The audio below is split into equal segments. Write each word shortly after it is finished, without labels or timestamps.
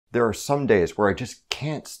There are some days where I just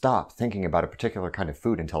can't stop thinking about a particular kind of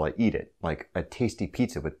food until I eat it, like a tasty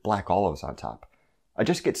pizza with black olives on top. I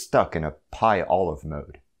just get stuck in a pie olive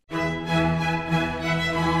mode.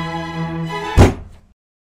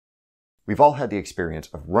 We've all had the experience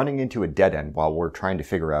of running into a dead end while we're trying to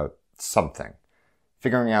figure out something.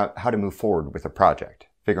 Figuring out how to move forward with a project,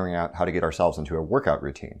 figuring out how to get ourselves into a workout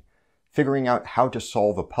routine, figuring out how to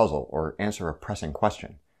solve a puzzle or answer a pressing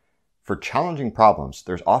question. For challenging problems,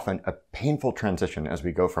 there's often a painful transition as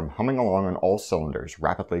we go from humming along on all cylinders,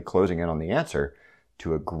 rapidly closing in on the answer,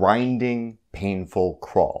 to a grinding, painful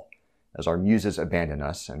crawl, as our muses abandon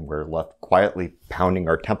us and we're left quietly pounding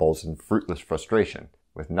our temples in fruitless frustration,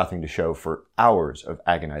 with nothing to show for hours of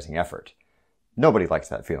agonizing effort. Nobody likes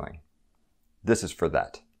that feeling. This is for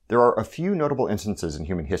that. There are a few notable instances in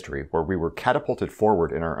human history where we were catapulted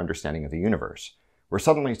forward in our understanding of the universe, where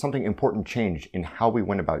suddenly something important changed in how we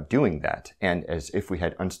went about doing that, and as if we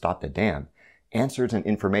had unstopped a dam, answers and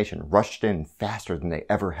information rushed in faster than they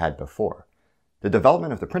ever had before. The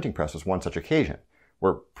development of the printing press was one such occasion,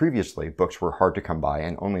 where previously books were hard to come by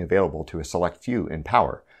and only available to a select few in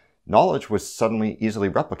power. Knowledge was suddenly easily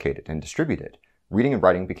replicated and distributed. Reading and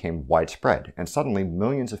writing became widespread, and suddenly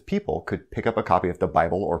millions of people could pick up a copy of the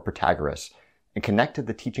Bible or Protagoras and connect to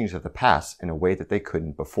the teachings of the past in a way that they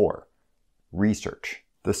couldn't before. Research.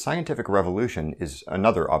 The scientific revolution is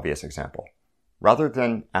another obvious example. Rather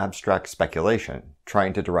than abstract speculation,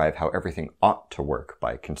 trying to derive how everything ought to work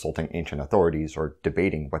by consulting ancient authorities or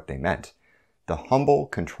debating what they meant, the humble,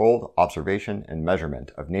 controlled observation and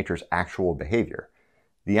measurement of nature's actual behavior,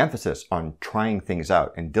 the emphasis on trying things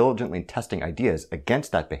out and diligently testing ideas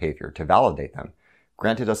against that behavior to validate them,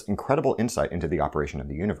 granted us incredible insight into the operation of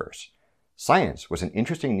the universe. Science was an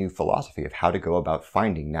interesting new philosophy of how to go about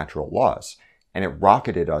finding natural laws, and it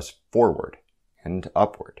rocketed us forward and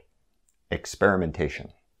upward.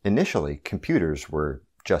 Experimentation. Initially, computers were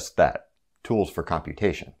just that, tools for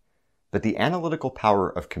computation. But the analytical power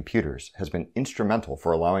of computers has been instrumental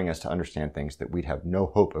for allowing us to understand things that we'd have no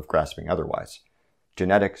hope of grasping otherwise.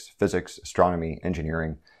 Genetics, physics, astronomy,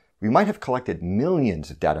 engineering. We might have collected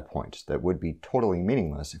millions of data points that would be totally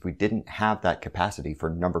meaningless if we didn't have that capacity for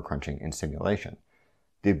number crunching and simulation.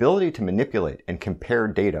 The ability to manipulate and compare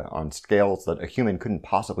data on scales that a human couldn't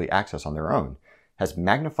possibly access on their own has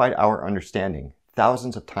magnified our understanding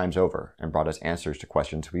thousands of times over and brought us answers to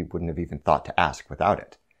questions we wouldn't have even thought to ask without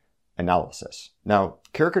it. Analysis. Now,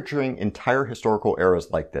 caricaturing entire historical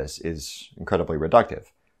eras like this is incredibly reductive,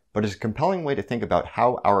 but it's a compelling way to think about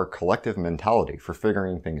how our collective mentality for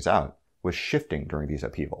figuring things out was shifting during these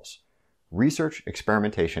upheavals. Research,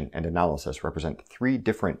 experimentation, and analysis represent three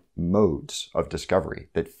different modes of discovery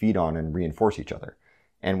that feed on and reinforce each other,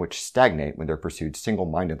 and which stagnate when they're pursued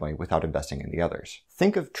single-mindedly without investing in the others.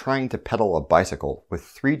 Think of trying to pedal a bicycle with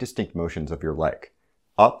three distinct motions of your leg.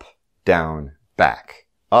 Up, down, back.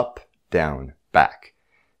 Up, down, back.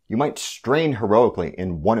 You might strain heroically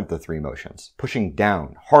in one of the three motions, pushing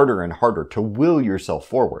down harder and harder to will yourself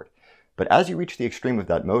forward. But as you reach the extreme of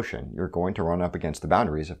that motion, you're going to run up against the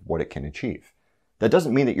boundaries of what it can achieve. That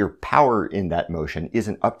doesn't mean that your power in that motion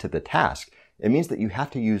isn't up to the task. It means that you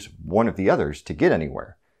have to use one of the others to get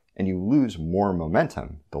anywhere, and you lose more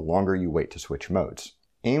momentum the longer you wait to switch modes.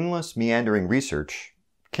 Aimless, meandering research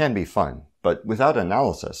can be fun, but without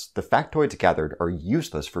analysis, the factoids gathered are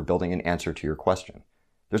useless for building an answer to your question.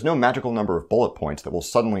 There's no magical number of bullet points that will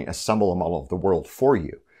suddenly assemble a model of the world for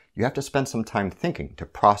you. You have to spend some time thinking to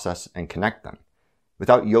process and connect them.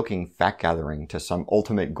 Without yoking fact-gathering to some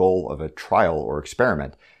ultimate goal of a trial or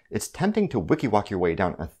experiment, it's tempting to wiki-walk your way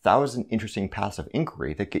down 1,000 interesting paths of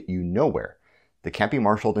inquiry that get you nowhere, that can't be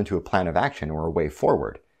marshaled into a plan of action or a way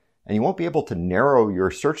forward. And you won't be able to narrow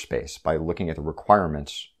your search space by looking at the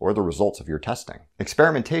requirements or the results of your testing.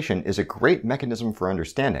 Experimentation is a great mechanism for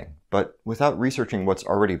understanding, but without researching what's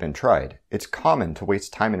already been tried, it's common to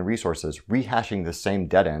waste time and resources rehashing the same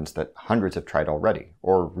dead ends that hundreds have tried already,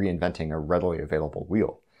 or reinventing a readily available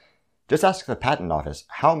wheel. Just ask the patent office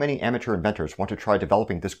how many amateur inventors want to try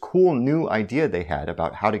developing this cool new idea they had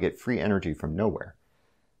about how to get free energy from nowhere.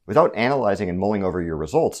 Without analyzing and mulling over your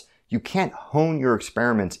results, you can't hone your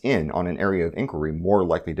experiments in on an area of inquiry more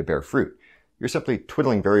likely to bear fruit. You're simply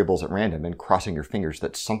twiddling variables at random and crossing your fingers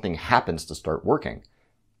that something happens to start working.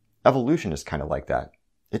 Evolution is kind of like that.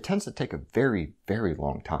 It tends to take a very, very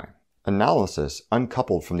long time. Analysis,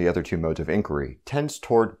 uncoupled from the other two modes of inquiry, tends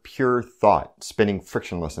toward pure thought, spinning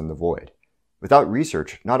frictionless in the void. Without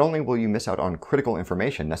research, not only will you miss out on critical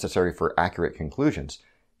information necessary for accurate conclusions,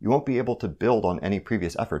 you won't be able to build on any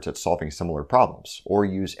previous efforts at solving similar problems, or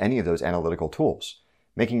use any of those analytical tools,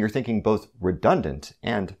 making your thinking both redundant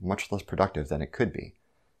and much less productive than it could be.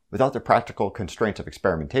 Without the practical constraints of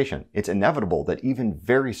experimentation, it's inevitable that even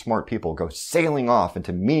very smart people go sailing off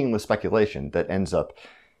into meaningless speculation that ends up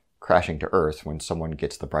crashing to earth when someone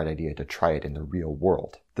gets the bright idea to try it in the real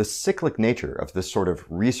world. The cyclic nature of this sort of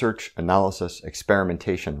research, analysis,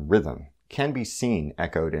 experimentation rhythm can be seen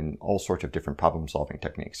echoed in all sorts of different problem-solving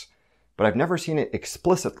techniques, but I've never seen it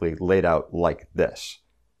explicitly laid out like this.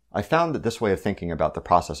 I found that this way of thinking about the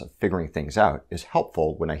process of figuring things out is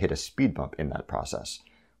helpful when I hit a speed bump in that process,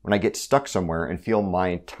 when I get stuck somewhere and feel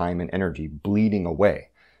my time and energy bleeding away,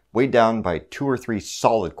 weighed down by 2 or 3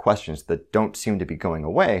 solid questions that don't seem to be going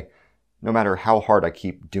away, no matter how hard I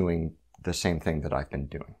keep doing the same thing that I've been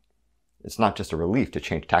doing. It's not just a relief to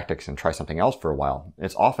change tactics and try something else for a while.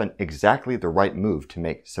 It's often exactly the right move to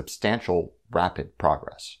make substantial, rapid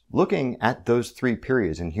progress. Looking at those 3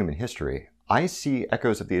 periods in human history, I see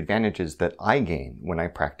echoes of the advantages that I gain when I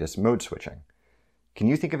practice mode switching. Can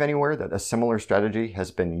you think of anywhere that a similar strategy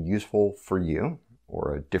has been useful for you,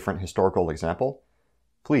 or a different historical example?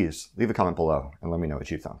 Please leave a comment below and let me know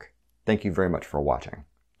what you think. Thank you very much for watching.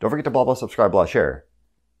 Don't forget to blah blah subscribe, blah share,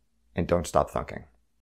 and don't stop thunking.